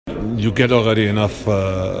you get already enough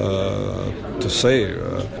to say.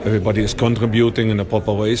 Everybody is contributing in a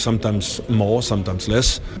proper way, sometimes more, sometimes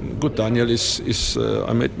less. Good, Daniel is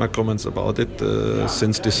I made my comments about it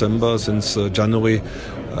since December, since January,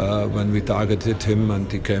 when we targeted him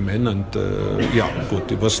and he came in, and yeah,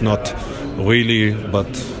 good. It was not really,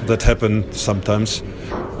 but that happened sometimes.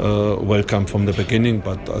 Welcome from the beginning,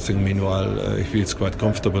 but I think meanwhile he feels quite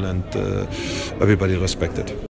comfortable and everybody respected.